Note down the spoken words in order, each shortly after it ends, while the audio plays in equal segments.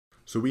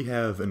So we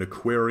have an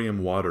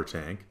aquarium water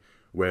tank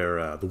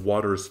where the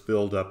water is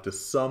filled up to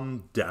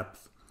some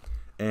depth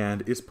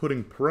and is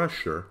putting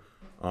pressure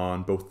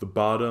on both the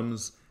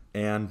bottoms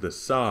and the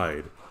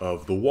side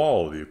of the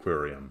wall of the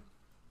aquarium.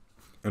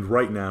 And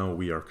right now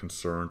we are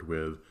concerned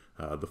with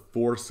the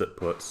force it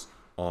puts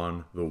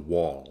on the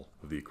wall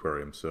of the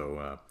aquarium,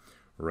 so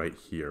right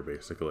here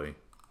basically.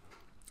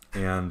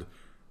 And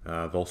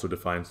I've also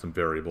defined some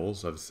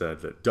variables. I've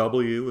said that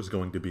W is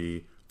going to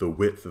be the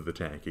width of the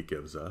tank it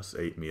gives us,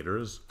 8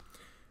 meters,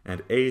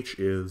 and H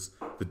is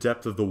the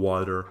depth of the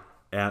water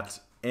at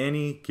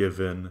any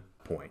given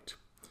point.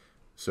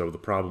 So the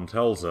problem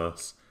tells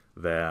us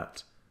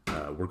that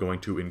we're going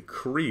to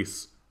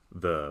increase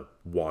the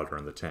water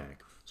in the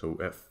tank. So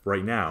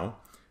right now,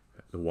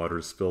 the water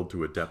is filled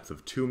to a depth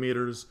of 2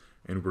 meters,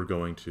 and we're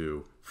going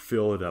to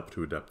fill it up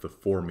to a depth of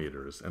 4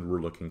 meters, and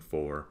we're looking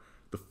for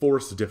the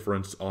force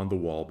difference on the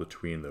wall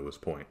between those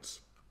points.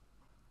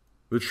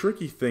 The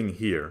tricky thing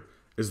here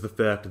is the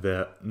fact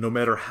that no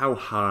matter how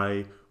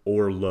high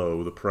or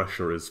low the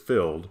pressure is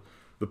filled,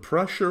 the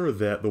pressure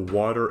that the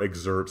water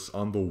exerts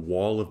on the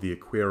wall of the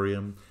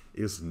aquarium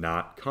is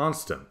not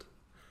constant.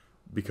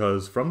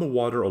 Because from the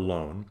water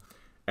alone,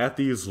 at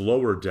these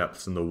lower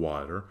depths in the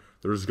water,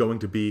 there's going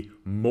to be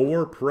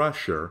more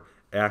pressure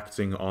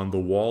acting on the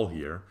wall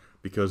here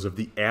because of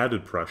the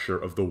added pressure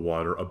of the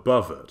water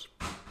above it.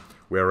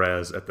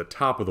 Whereas at the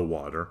top of the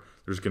water,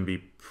 there's going to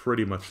be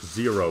pretty much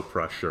zero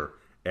pressure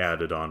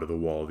added onto the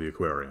wall of the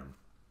aquarium.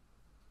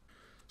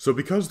 So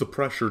because the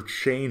pressure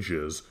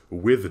changes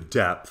with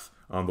depth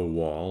on the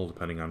wall,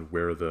 depending on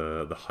where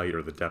the height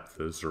or the depth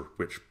is, or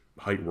which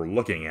height we're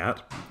looking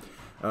at,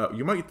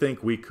 you might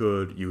think we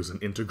could use an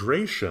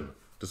integration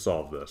to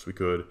solve this. We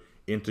could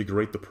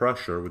integrate the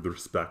pressure with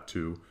respect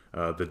to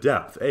the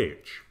depth,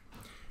 h.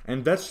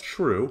 And that's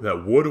true,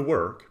 that would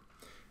work,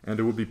 and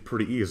it would be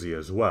pretty easy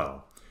as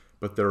well.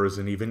 But there is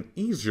an even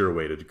easier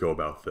way to go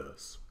about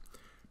this.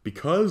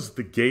 Because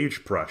the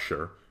gauge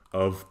pressure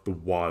of the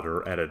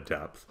water at a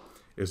depth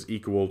is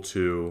equal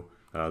to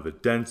the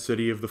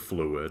density of the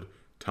fluid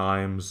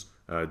times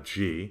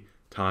g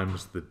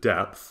times the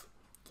depth,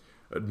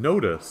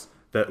 notice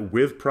that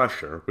with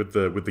pressure, with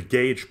the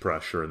gauge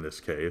pressure in this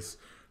case,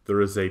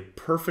 there is a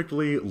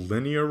perfectly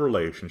linear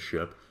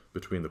relationship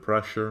between the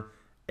pressure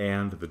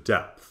and the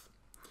depth.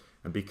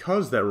 And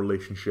because that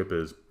relationship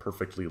is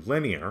perfectly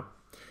linear,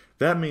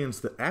 that means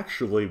that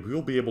actually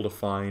we'll be able to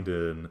find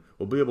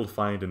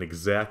an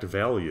exact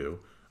value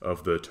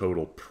of the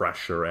total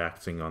pressure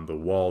acting on the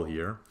wall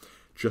here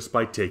just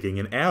by taking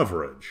an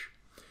average,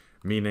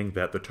 meaning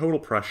that the total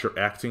pressure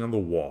acting on the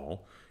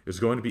wall is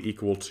going to be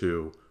equal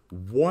to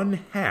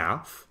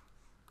 1/2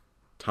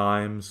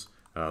 times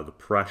the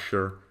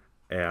pressure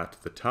at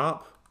the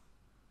top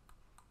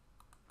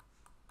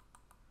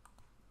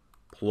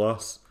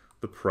plus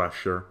the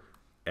pressure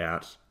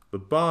at the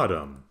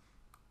bottom.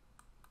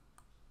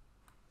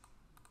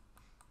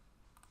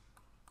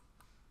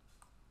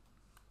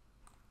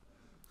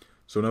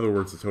 So in other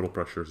words, the total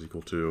pressure is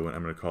equal to, and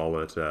I'm going to call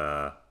it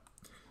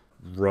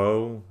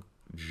rho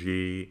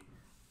g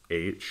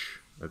h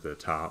at the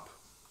top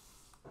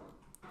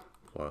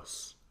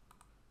plus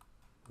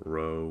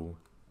rho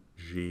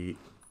g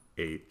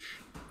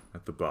h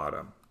at the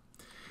bottom.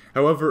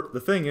 However,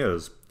 the thing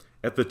is,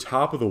 at the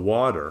top of the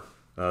water,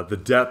 the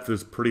depth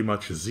is pretty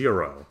much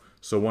 0,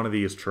 so one of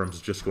these terms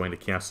is just going to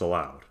cancel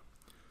out.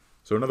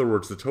 So in other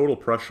words, the total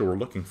pressure we're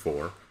looking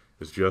for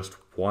is just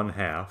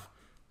 1/2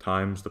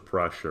 times the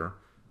pressure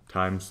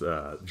times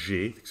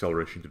g,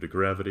 acceleration due to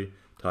gravity,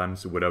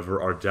 times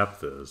whatever our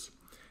depth is.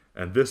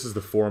 And this is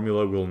the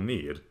formula we'll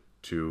need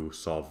to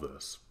solve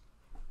this.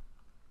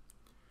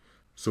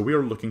 So we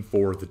are looking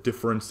for the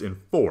difference in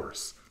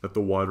force that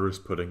the water is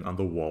putting on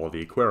the wall of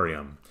the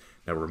aquarium.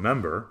 Now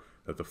remember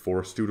that the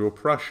force due to a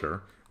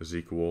pressure is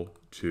equal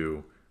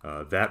to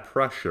that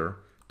pressure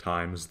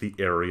times the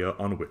area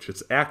on which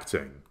it's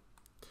acting.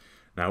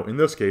 Now in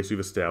this case, we've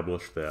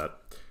established that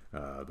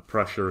the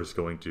pressure is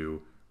going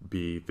to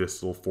be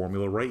this little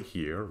formula right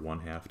here,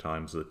 1/2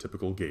 times the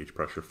typical gauge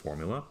pressure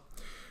formula.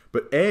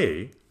 But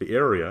A, the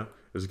area,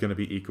 is going to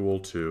be equal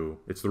to,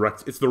 it's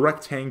the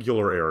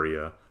rectangular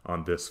area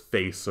on this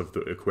face of the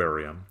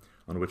aquarium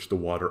on which the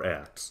water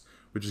acts,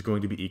 which is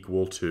going to be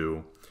equal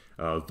to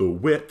the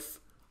width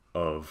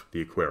of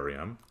the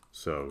aquarium,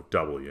 so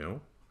W,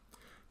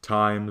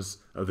 times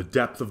the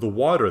depth of the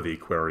water of the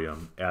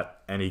aquarium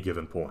at any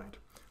given point,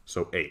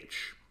 so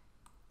H.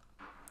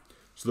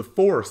 So the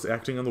force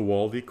acting on the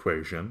wall of the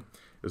equation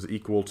is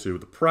equal to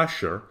the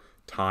pressure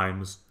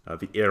times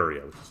the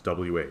area, which is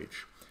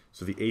WH.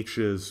 So the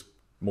H's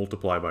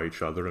multiply by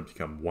each other and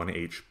become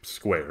 1H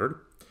squared.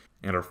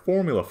 And our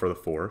formula for the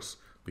force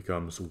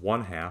becomes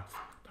 1/2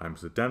 times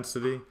the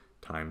density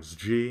times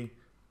G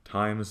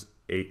times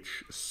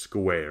H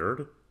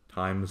squared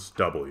times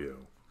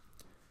W.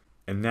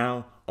 And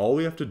now all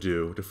we have to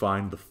do to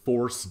find the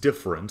force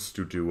difference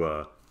due to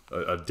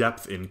a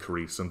depth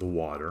increase in the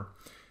water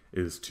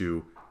is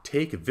to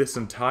take this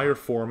entire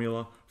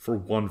formula for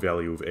one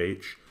value of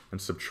h and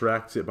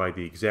subtract it by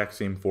the exact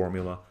same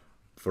formula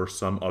for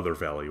some other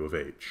value of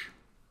h.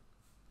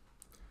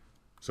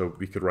 So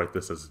we could write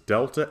this as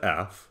delta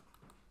F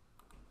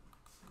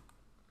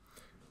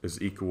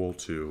is equal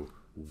to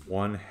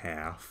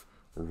 1/2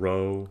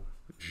 rho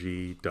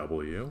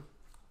GW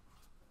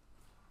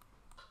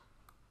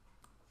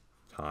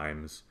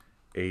times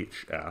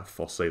HF.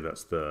 I'll say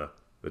that's the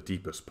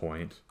deepest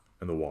point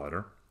in the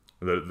water,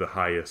 the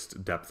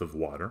highest depth of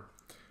water,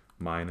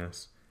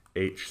 minus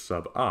H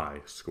sub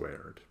I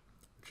squared,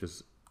 which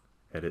is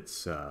at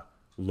its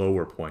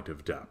lower point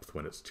of depth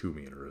when it's 2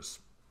 meters.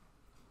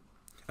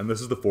 And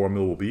this is the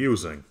formula we'll be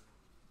using.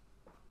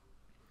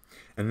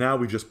 And now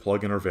we just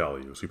plug in our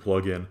values. We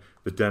plug in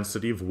the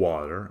density of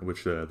water,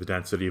 which the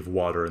density of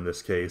water in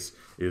this case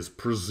is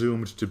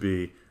presumed to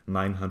be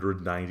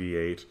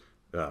 998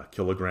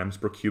 kilograms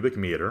per cubic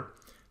meter,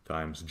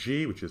 times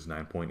g, which is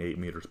 9.8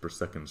 meters per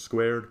second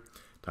squared,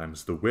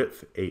 times the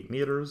width, 8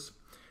 meters,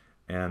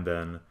 and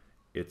then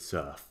it's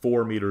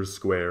 4 meters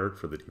squared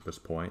for the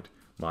deepest point,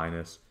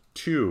 minus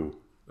 2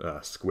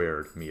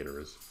 squared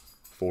meters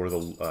for the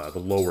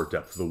lower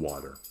depth of the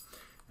water.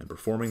 And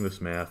performing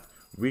this math,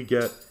 we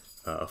get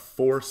a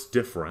force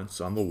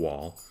difference on the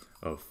wall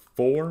of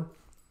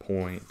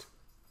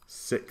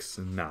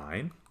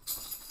 4.69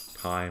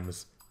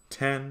 times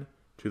 10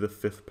 to the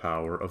 5th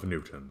power of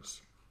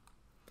newtons.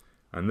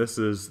 And this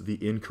is the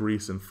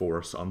increase in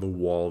force on the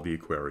wall of the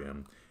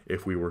aquarium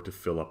if we were to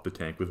fill up the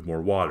tank with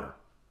more water.